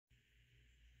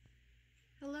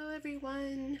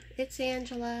everyone, it's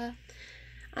Angela.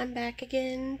 I'm back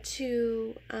again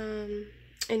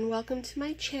and welcome to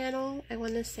my channel. I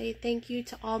want to say thank you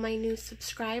to all my new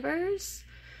subscribers,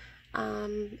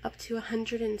 up to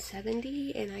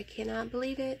 170, and I cannot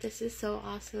believe it. This is so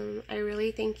awesome. I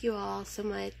really thank you all so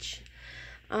much.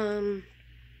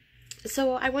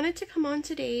 So I wanted to come on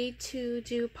today to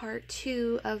do part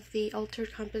 2 of the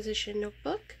Altered Composition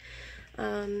Notebook.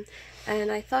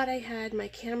 And I thought I had my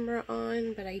camera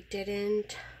on, but I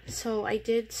didn't. So I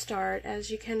did start. As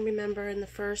you can remember, in the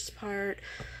first part,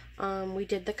 we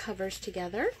did the covers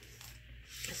together.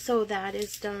 So that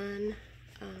is done.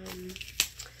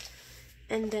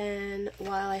 And then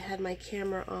while I had my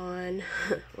camera on,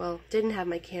 well, didn't have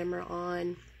my camera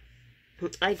on,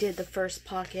 I did the first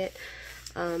pocket.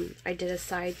 I did a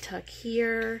side tuck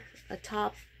here, a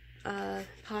top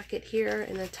pocket here,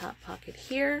 and a top pocket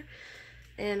here.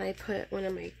 And I put one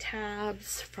of my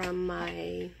tabs from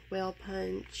my Whale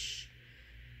Punch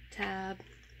tab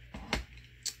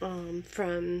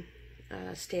from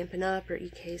Stampin' Up! Or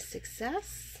EK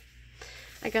Success.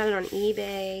 I got it on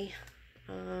eBay.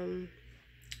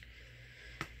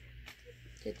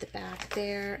 Did the back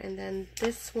there, and then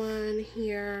this one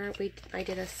here, I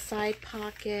did a side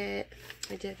pocket.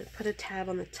 I put a tab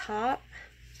on the top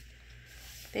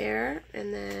there,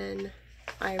 and then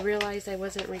I realized I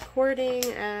wasn't recording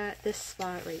at this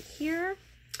spot right here,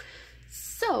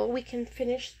 so we can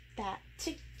finish that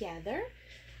together.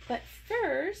 But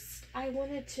first, I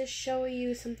wanted to show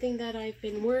you something that I've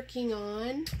been working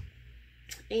on,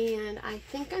 and I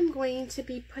think I'm going to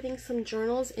be putting some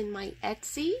journals in my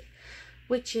Etsy,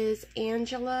 which is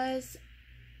Angela's,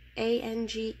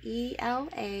 ANGELAS,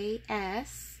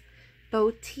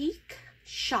 Boutique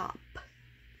Shop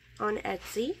on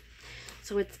Etsy.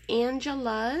 So it's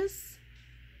Angela's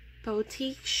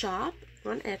Boutique Shop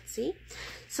on Etsy.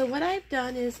 So what I've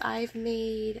done is I've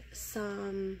made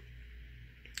some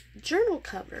journal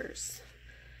covers.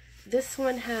 This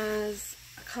one has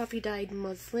a coffee dyed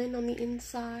muslin on the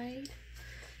inside,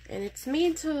 and it's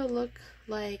made to look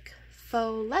like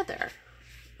faux leather.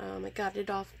 I got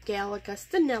it off Gail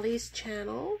Augustinelli's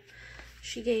channel.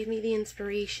 She gave me the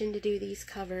inspiration to do these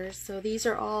covers. So these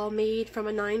are all made from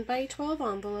a 9x12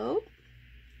 envelope.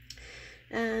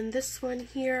 And this one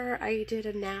here, I did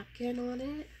a napkin on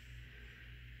it.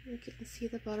 You can see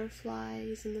the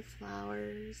butterflies and the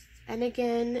flowers. And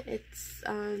again, it's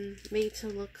made to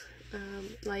look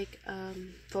like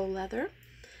faux leather.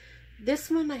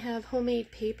 This one I have homemade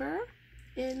paper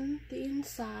in the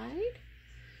inside.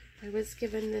 I was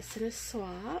given this in a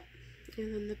swap,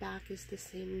 and then the back is the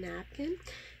same napkin,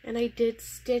 and I did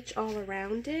stitch all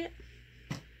around it.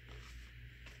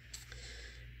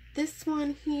 This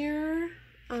one here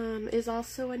is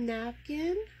also a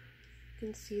napkin. You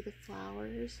can see the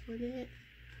flowers on it,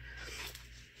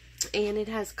 and it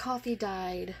has coffee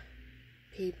dyed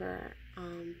paper,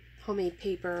 homemade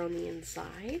paper on the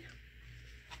inside.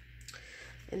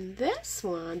 And this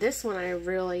one I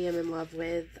really am in love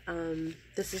with.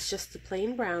 This is just a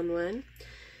plain brown one,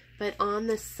 but on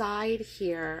the side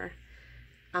here,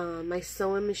 my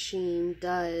sewing machine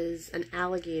does an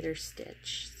alligator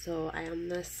stitch. So on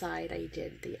this side I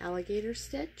did the alligator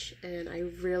stitch, and I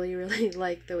really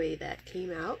like the way that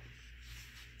came out.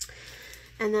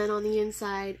 And then on the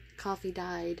inside, coffee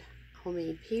dyed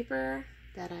homemade paper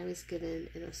that I was given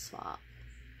in a swap.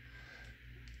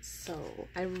 So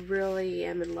I really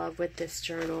am in love with this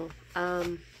journal.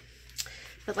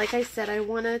 But like I said, I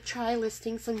want to try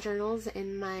listing some journals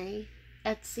in my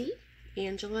Etsy,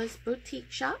 Angela's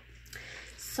Boutique Shop.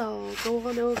 So go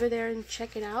on over there and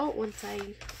check it out once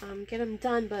I get them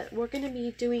done. But we're going to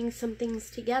be doing some things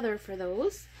together for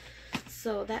those.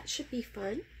 So that should be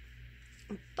fun.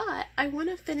 But I want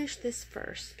to finish this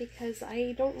first because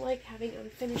I don't like having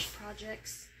unfinished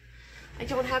projects. I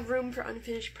don't have room for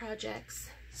unfinished projects.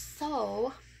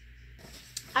 So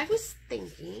I was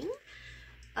thinking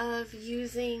of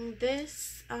using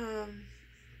this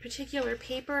particular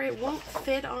paper. It won't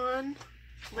fit on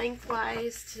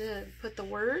lengthwise to put the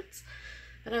words,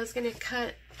 but I was going to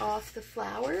cut off the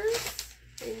flowers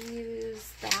and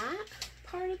use that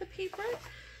part of the paper.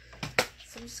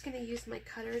 So I'm just going to use my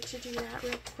cutter to do that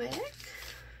real quick.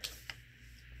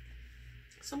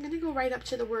 So I'm going to go right up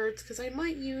to the words because I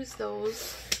might use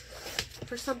those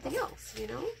for something else, you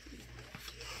know.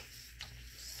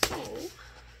 So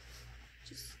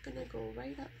just gonna go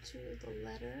right up to the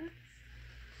letter.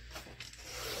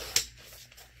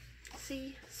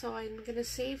 See, so I'm gonna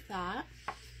save that,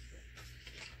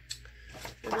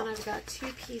 and then I've got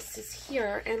 2 pieces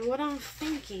here, and what I'm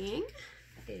thinking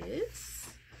is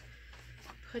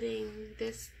putting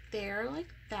this there like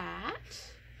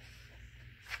that,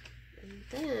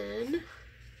 then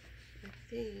I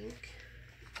think,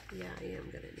 yeah, I am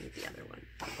going to need the other one.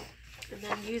 And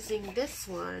then using this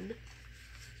one,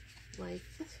 like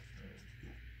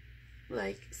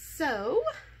so,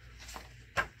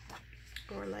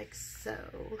 or like so.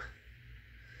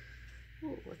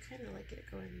 Ooh, I kind of like it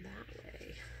going that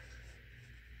way.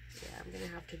 Yeah, I'm going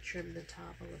to have to trim the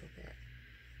top a little bit.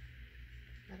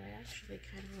 But I actually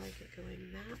kind of like it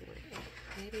going that way.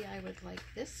 Maybe I would like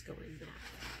this going that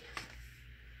way.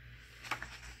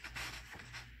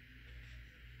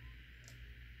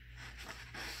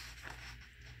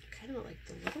 I kind of like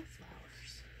the little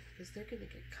flowers because they're going to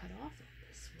get cut off on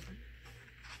this one.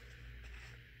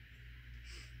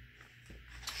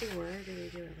 Or do they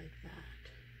do it like that?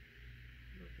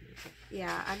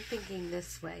 Yeah, I'm thinking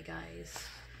this way, guys,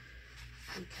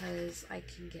 because I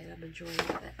can get a majority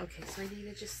of it. Okay, so I need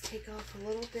to just take off a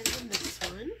little bit on this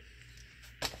one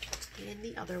and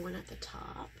the other one at the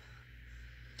top.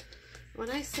 When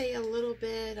I say a little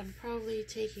bit, I'm probably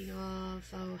taking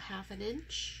off, oh, 1/2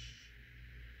 inch.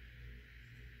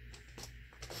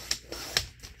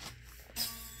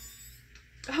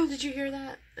 Oh, did you hear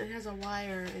that? It has a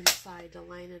wire inside to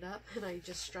line it up, and I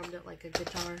just strummed it like a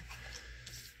guitar.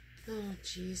 Oh,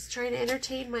 geez. Trying to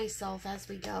entertain myself as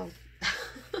we go.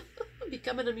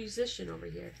 Becoming a musician over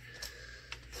here.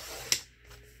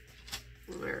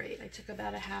 Alright, I took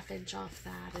about a 1/2 inch off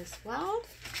that as well.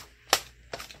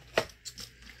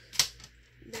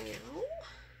 Now,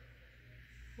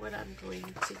 what I'm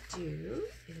going to do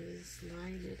is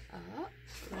line it up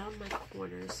around my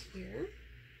corners here.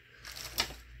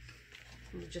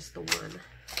 Just the one.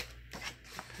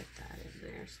 I'll put that in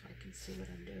there so I can see what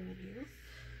I'm doing here.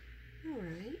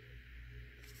 Alright.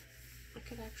 I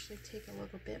could actually take a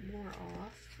little bit more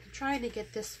off. I'm trying to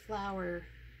get this flower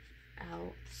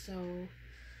out so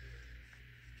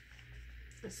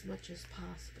as much as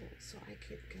possible. So I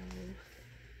could go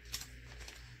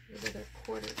another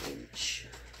 1/4 inch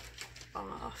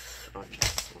off on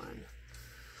this one.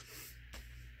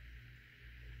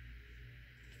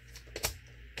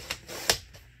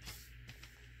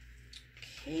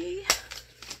 Okay.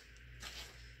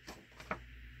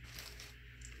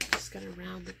 Just gonna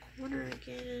round the corner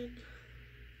again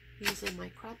using my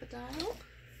Crop-A-Dile.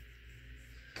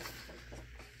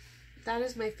 That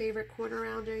is my favorite corner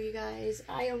rounder, you guys.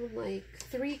 I own like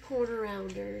 3 corner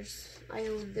rounders. I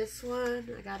own this one.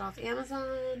 I got off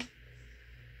Amazon.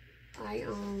 I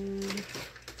own...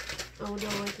 Oh no,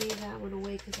 I gave that one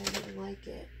away because I didn't like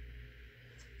it.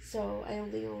 So I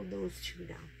only own those 2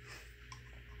 now.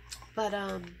 But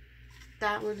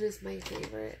that one is my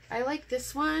favorite. I like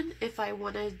this one if I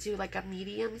want to do like a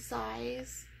medium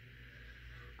size.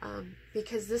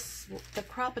 Because the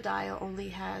Crop-A-Dile only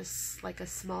has like a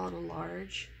small and a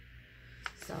large.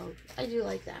 So I do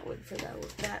like that one for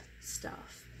that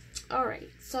stuff.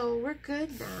 Alright, so we're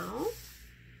good now.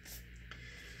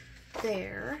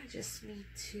 There, I just need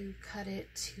to cut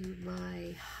it to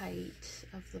my height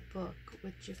of the book,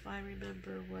 which if I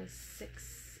remember was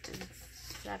 6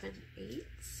 7/8,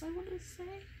 I want to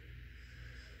say.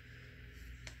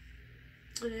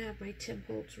 And I have my Tim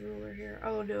Holtz ruler here.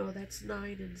 Oh no, that's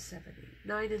 9 7/8.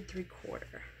 9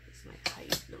 3/4 is my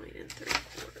height. 9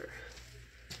 3/4.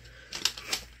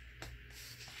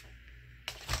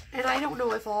 And I don't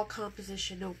know if all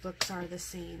composition notebooks are the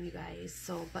same, you guys.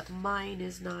 So, but mine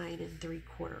is 9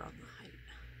 3/4 on the height.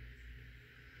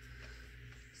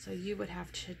 So you would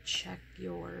have to check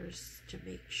yours to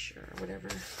make sure, whatever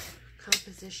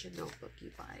composition notebook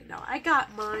you buy. Now, I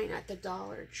got mine at the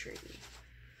Dollar Tree.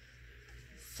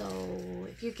 So,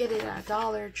 if you get it at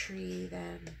Dollar Tree,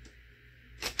 then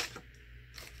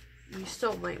you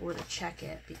still might want to check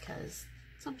it because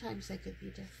sometimes they could be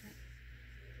different.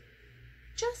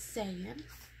 Just saying.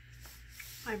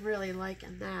 I'm really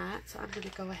liking that, so I'm going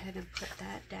to go ahead and put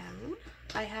that down.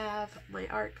 I have my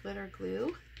art glitter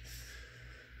glue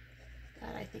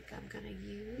that I think I'm going to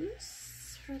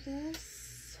use for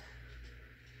this.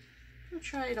 I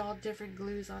tried all different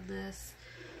glues on this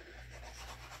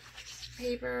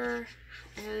paper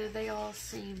and they all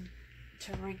seem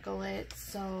to wrinkle it,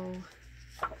 so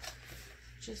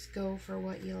just go for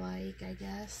what you like, I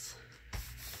guess.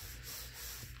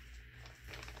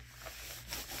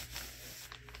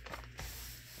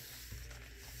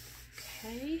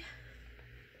 Okay,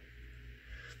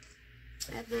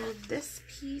 and then this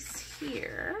piece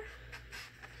here,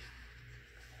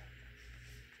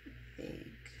 I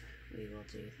think we will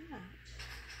do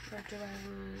that. Or do I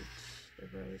want the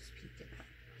rose peeking out?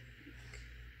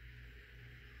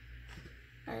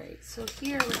 Alright, so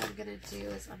here what I'm going to do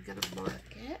is I'm going to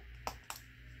mark it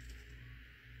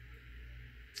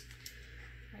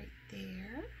right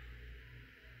there.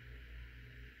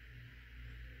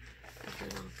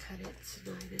 it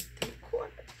to 9 3/4.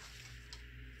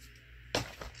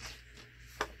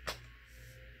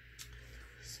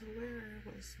 So where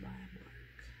was my mark?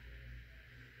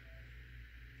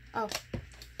 Oh,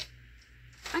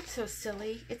 I'm so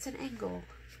silly. It's an angle.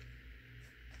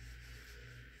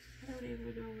 I don't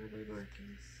even know where my mark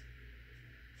is.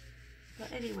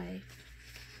 But anyway,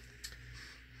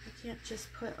 I can't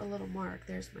just put a little mark.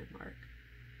 There's my mark.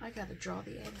 I gotta draw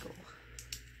the angle.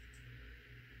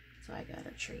 So I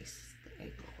gotta trace the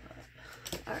angle up.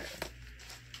 Alright.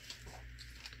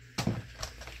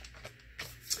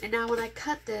 And now when I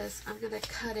cut this, I'm gonna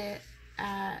cut it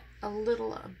at a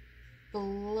little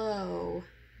below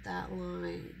that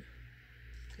line,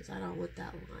 because I don't want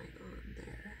that line on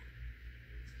there.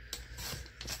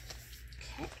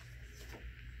 Okay.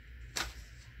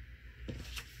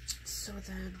 So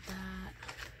then that...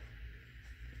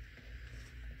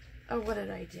 Oh, what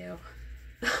did I do?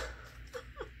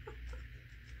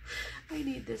 I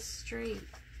need this straight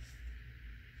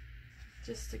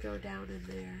just to go down in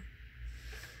there.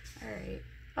 Alright.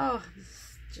 Oh,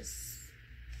 just...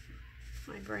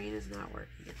 My brain is not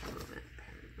working at the moment,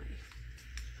 apparently.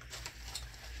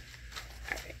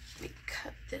 Alright, let me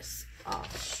cut this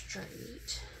off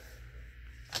straight.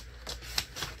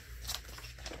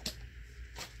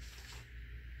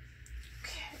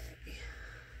 Okay.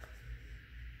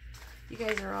 You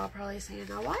guys are all probably saying,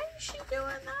 now why is she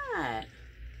doing that?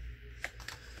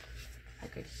 I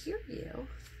could hear you.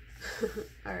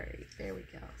 Alright, there we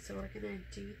go. So we're gonna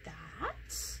do that.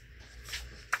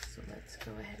 So let's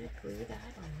go ahead and glue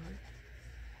that on.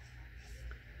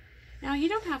 Now you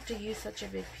don't have to use such a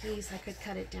big piece. I could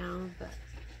cut it down, but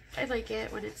I like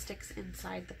it when it sticks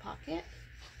inside the pocket.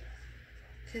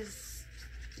 Because,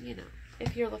 you know,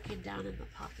 if you're looking down in the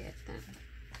pocket, then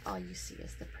all you see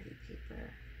is the pretty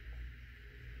paper.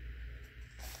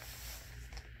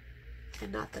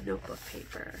 And not the notebook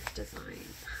paper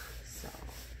design. So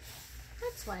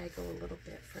that's why I go a little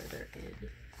bit further in.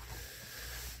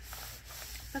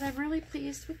 But I'm really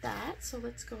pleased with that. So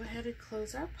let's go ahead and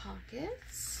close our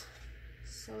pockets.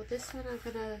 So this one I'm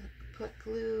gonna put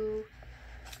glue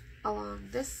along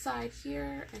this side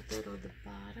here and then on the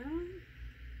bottom.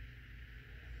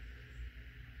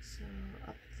 So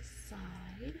up the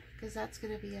side, because that's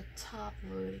gonna be a top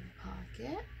loading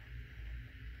pocket.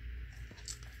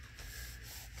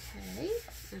 Okay,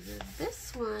 and then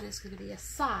this one is going to be a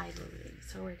side loading,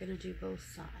 so we're going to do both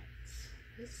sides.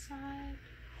 This side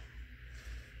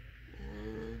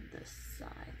and this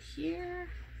side here.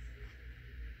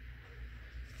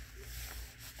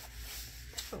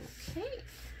 Okay.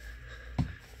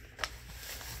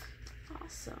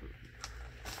 Awesome.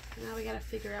 Now we got to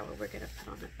figure out what we're going to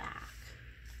put on the back.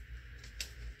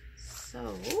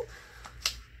 So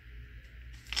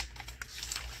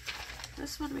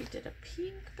this one we did a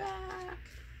pink back.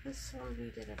 This one we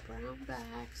did a brown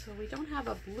back. So we don't have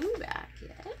a blue back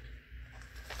yet.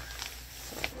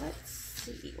 So let's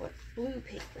see what blue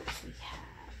papers we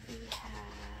have. We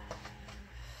have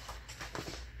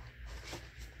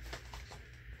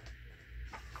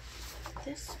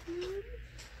this one.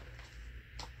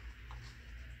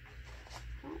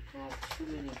 I don't have too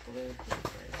many blue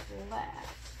papers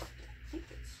left. I think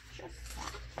it's just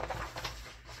that.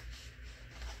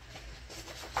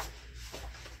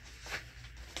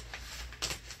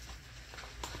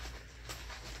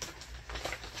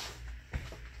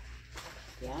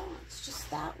 Yeah, it's just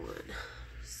that one.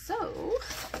 So,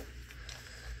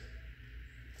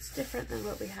 it's different than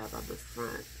what we have on the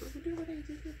front. I wonder what I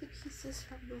did with the pieces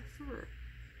from the front.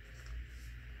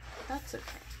 That's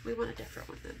okay. We want a different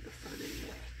one than the front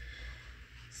anyway.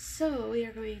 So, we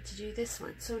are going to do this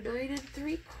one. So, 9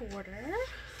 3/4.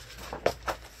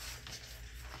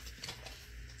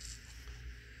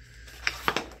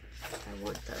 I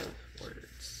want the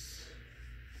words.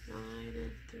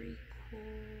 9 3/4.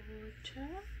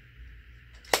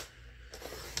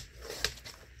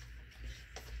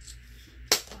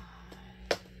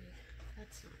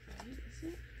 That's not right, is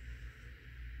it?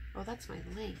 Oh, that's my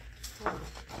length. Hold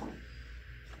on.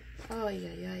 Oh,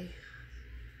 yeah.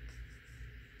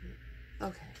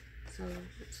 Okay, so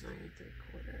it's 9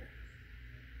 3/4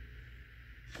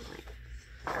 length.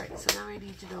 Alright, so now I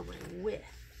need to know my width.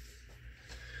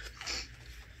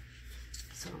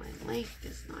 So my length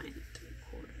is 9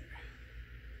 3/4.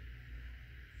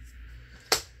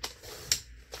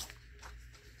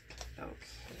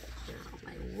 Okay, now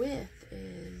my width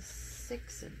is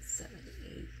 6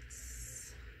 7/8.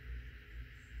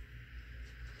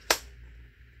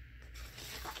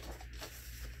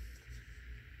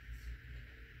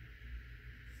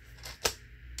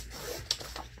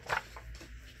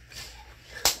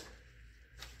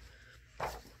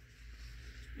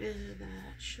 And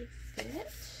that should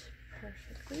fit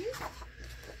perfectly.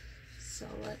 So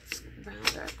let's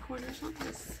round our corners on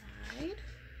this side.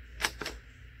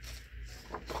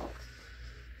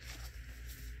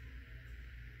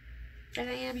 And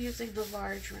I am using the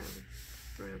large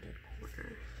rounded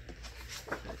corner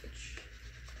punch.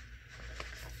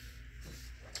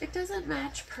 It doesn't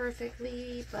match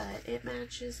perfectly, but it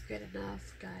matches good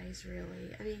enough, guys,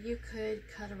 really. I mean, you could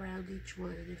cut around each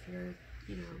one if you're,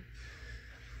 you know,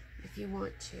 if you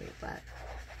want to, but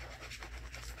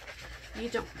you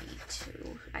don't need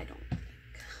to, I don't think.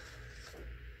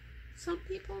 Some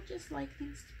people just like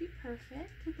things to be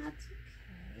perfect, and that's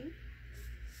okay.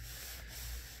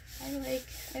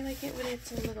 I like it when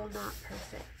it's a little not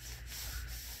perfect,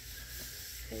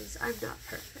 because I'm not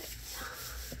perfect.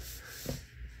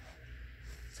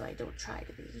 So I don't try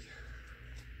to be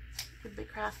in my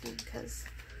crafting, because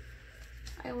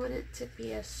I want it to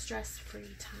be a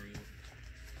stress-free time.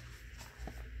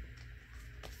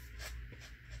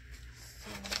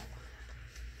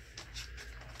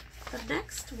 So the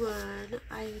next one,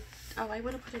 I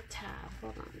want to put a tab.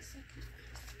 Hold on a second.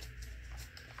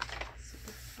 So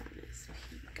the front is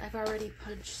pink. I've already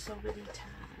punched so many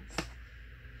tabs.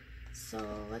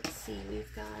 So let's see.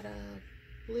 We've got a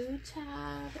blue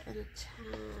tab and a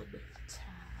tan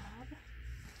tab.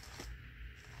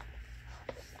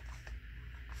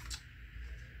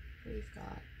 We've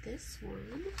got this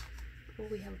one. Oh,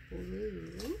 we have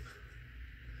blue.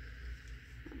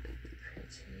 That might be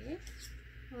pretty.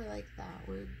 Oh, I like that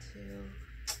one too.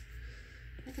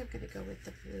 I think I'm gonna go with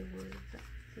the blue one, but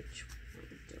which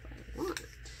one do I want?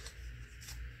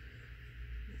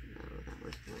 No, that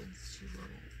one blends too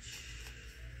much.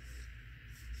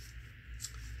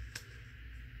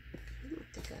 I don't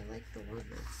think I like the one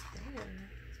that's there.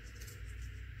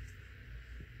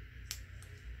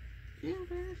 Yeah,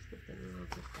 there's nothing wrong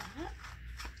with that.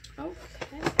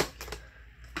 Okay.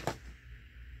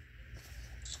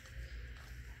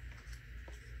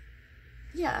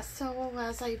 Yeah, so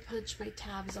as I punch my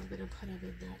tabs, I'm going to put them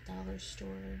in that dollar store.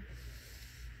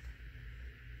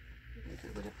 And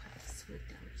I'm going to put this one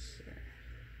down here.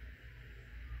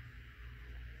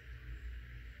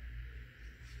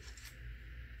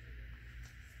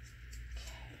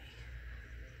 Okay.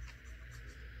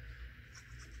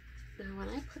 Now when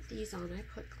I put these on, I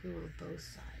put glue on both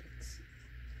sides,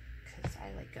 because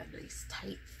I like a nice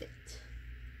tight fit.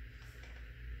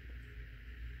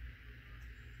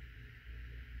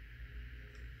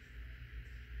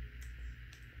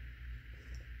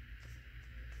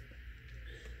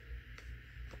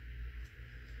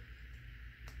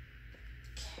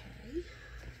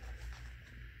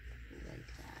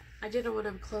 I didn't want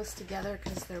them close together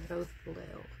because they're both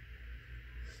blue.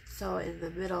 So in the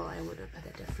middle, I would have put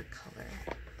a different color.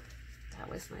 That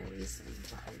was my reasoning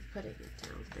behind putting it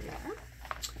down there.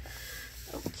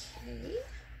 Okay.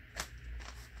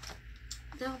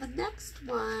 Now the next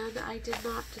one, I did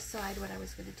not decide what I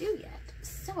was going to do yet.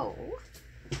 So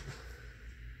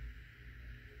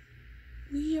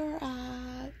we are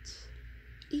at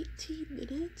 18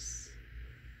 minutes.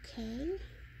 Okay.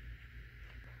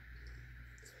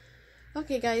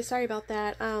 Okay guys, sorry about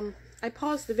that. I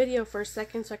paused the video for a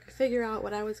second so I could figure out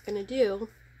what I was going to do.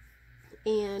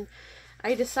 And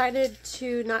I decided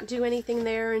to not do anything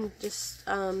there and just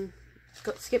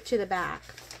skip to the back.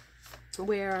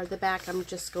 Where the back I'm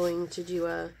just going to do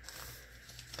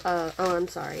oh I'm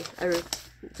sorry. I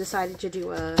decided to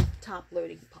do a top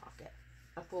loading pocket.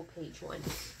 A full page one.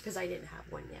 Because I didn't have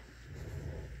one yet.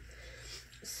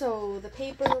 So the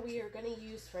paper we are going to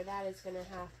use for that is going to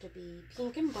have to be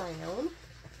pink and brown,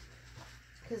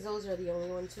 because those are the only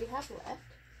ones we have left.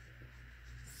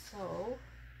 So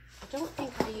I don't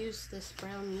think I used this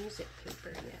brown music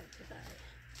paper yet, did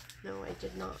I? No, I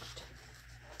did not.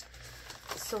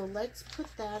 So let's put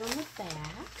that on the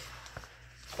back,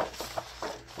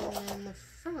 and then the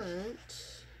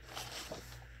front,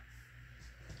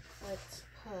 let's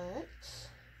put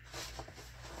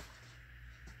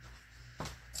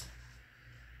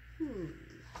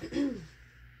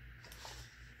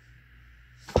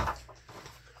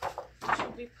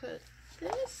should we put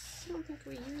this? I don't think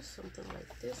we used something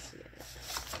like this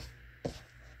yet.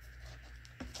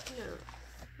 No.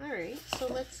 Alright, so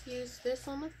let's use this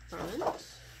on the front.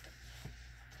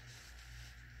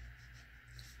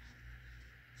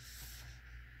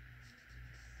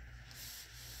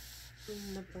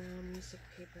 And the brown music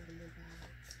paper on the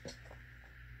back.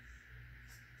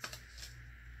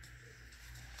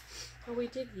 Oh, we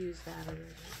did use that already.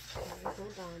 Okay,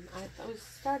 hold on. I was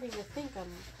starting to think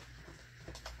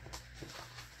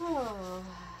oh,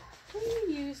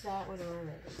 we used that one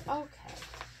already. Okay.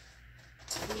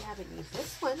 We haven't used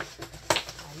this one.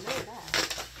 I know that.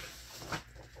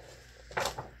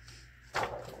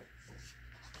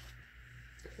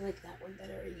 I like that one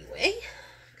better anyway,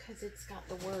 because it's got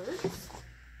the words.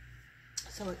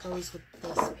 So it goes with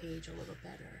this page a little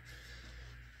better.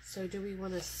 So do we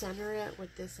want to center it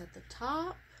with this at the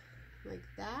top, like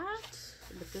that,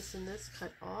 with this and this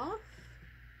cut off?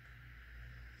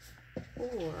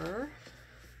 Or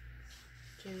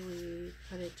do we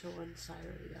put it to one side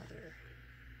or the other?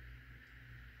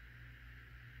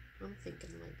 I'm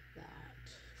thinking like that.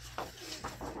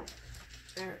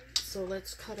 Alright, so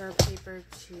let's cut our paper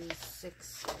to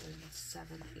 6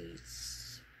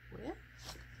 7/8 width.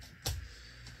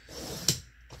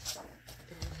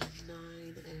 And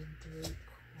 9 3/4.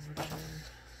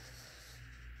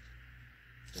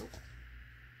 Nope.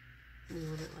 We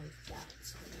want it like that,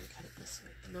 so we're going to cut it this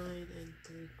way. 9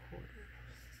 3/4.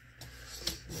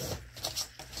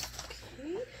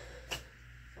 Okay.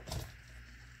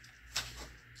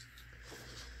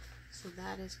 So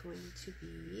that is going to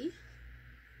be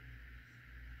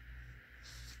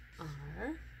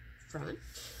our front.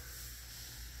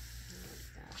 Like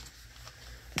that.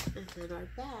 And then our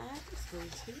back is going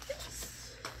to be this.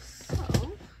 So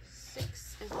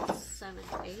 6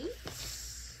 7/8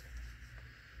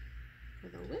 for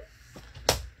the width.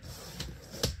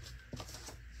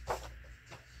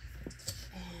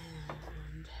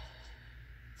 And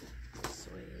this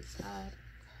way is up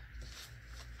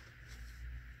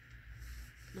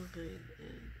 9 3/4.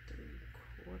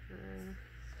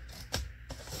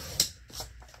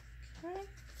 Okay.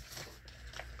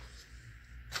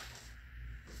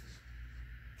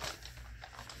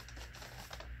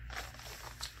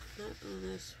 And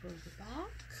this for the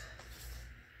back.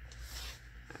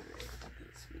 Alright,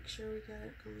 let's make sure we got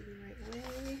it going the right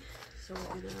way. So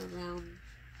we're going to round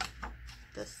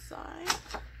this side.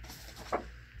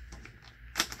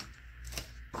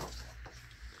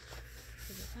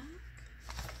 For the back.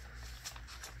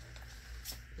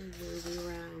 And then we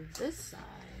round this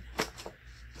side.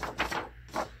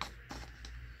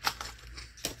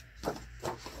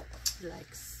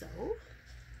 Like so.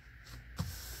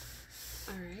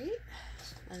 Alright,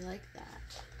 I like that.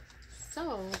 So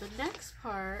the next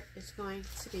part is going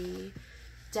to be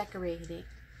decorating.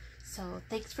 So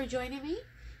thanks for joining me.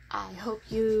 I hope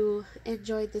you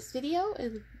enjoyed this video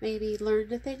and maybe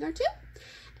learned a thing or two.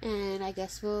 And I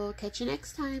guess we'll catch you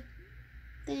next time.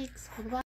 Thanks. Bye-bye.